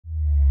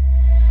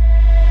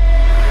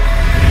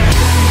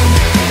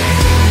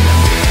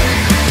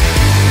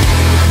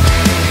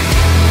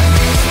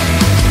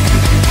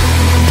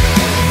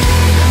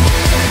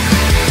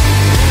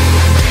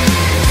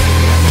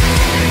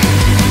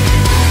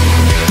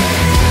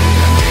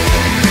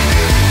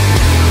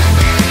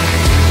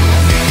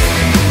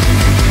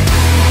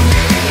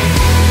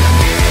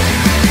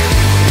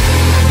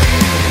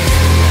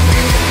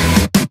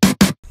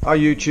Hi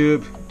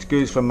YouTube, it's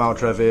Goose from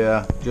Motourev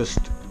here. Just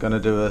going to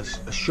do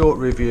a short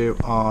review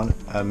on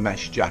a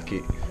mesh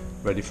jacket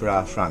ready for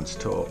our France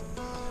tour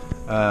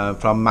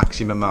from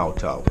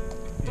MaximoMoto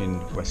in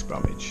West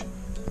Bromwich.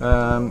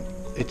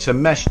 It's a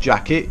mesh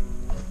jacket.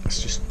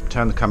 Let's just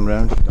turn the camera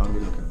around, don't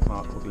really look at my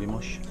ugly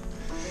mush.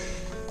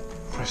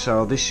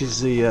 So this is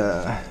the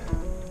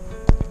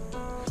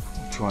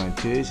which one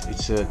it is.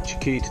 It's a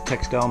Chiquita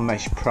Textile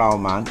Mesh Pro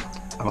Man,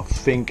 and I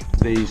think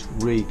these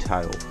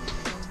retail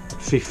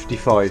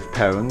 £55.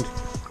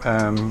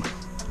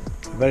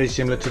 Very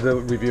similar to the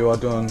review I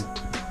done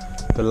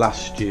the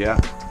last year,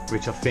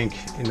 which I think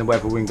in the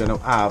weather we're going to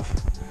have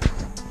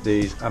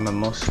these. I'm a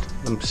must.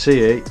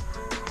 CE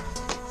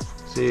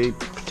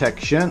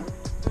protection.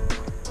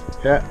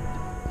 Yeah.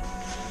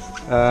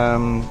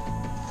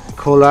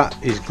 Colour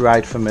is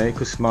great for me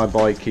because my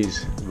bike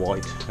is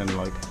white and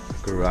like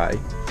grey.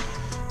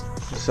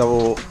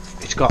 So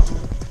it's got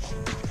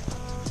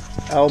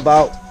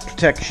elbow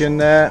protection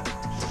there.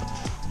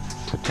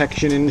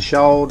 Protection in the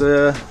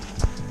shoulder,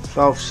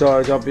 both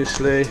sides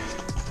obviously.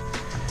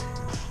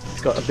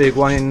 It's got a big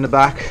one in the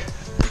back,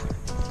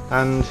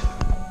 and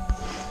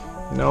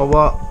you know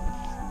what?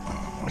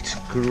 It's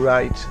a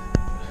great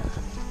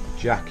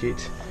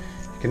jacket.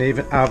 You can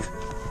even have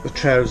the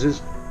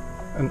trousers,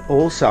 and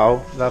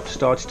also they've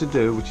started to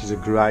do, which is a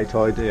great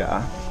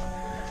idea,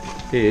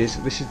 is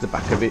this is the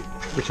back of it,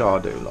 which I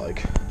do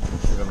like.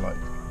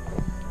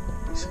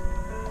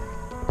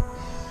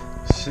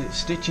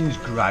 Stitching's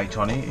great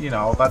on it. You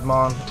know, I've had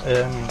my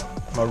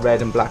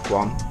red and black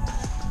one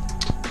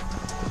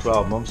for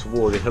 12 months,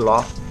 wore it a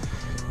lot.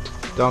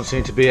 Don't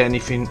seem to be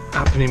anything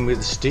happening with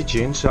the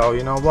stitching, so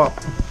you know what,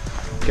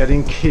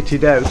 getting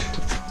kitted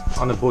out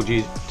on a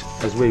budget,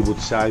 as we would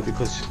say,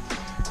 because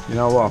you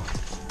know what,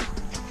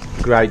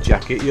 great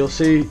jacket. You'll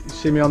see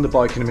me on the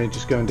bike in a minute,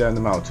 just going down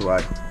the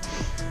motorway.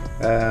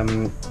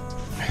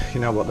 You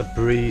know what, the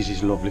breeze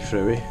is lovely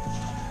through it,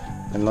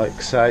 and like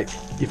I say,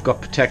 you've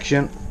got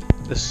protection.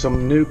 There's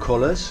some new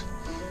colours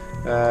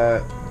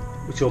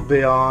which will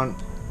be on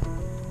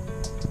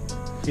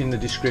in the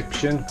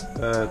description.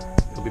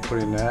 I'll be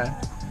putting there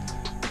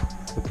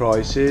the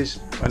prices,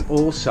 and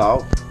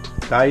also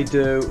they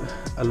do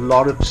a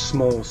lot of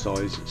small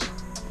sizes,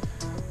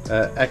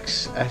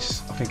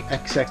 XS, I think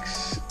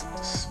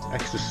XX,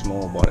 extra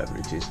small, whatever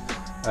it is.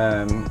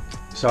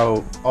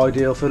 So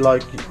ideal for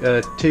like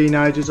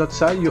teenagers, I'd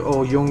say,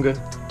 or younger.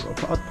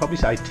 I'd probably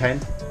say 10,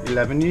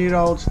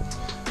 11-year-olds.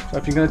 So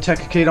if you're going to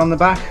take a kid on the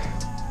back,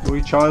 or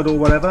your child or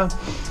whatever,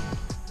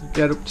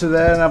 get up to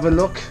there and have a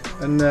look,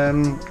 and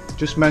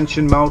just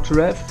mention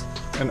Motourev,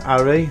 and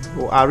Ari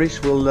or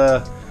Aris will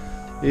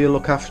he'll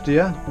look after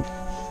you.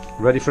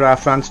 Ready for our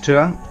France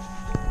tour?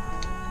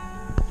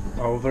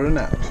 Over and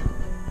out.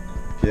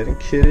 Getting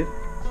kitted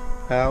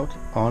out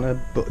on a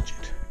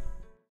budget.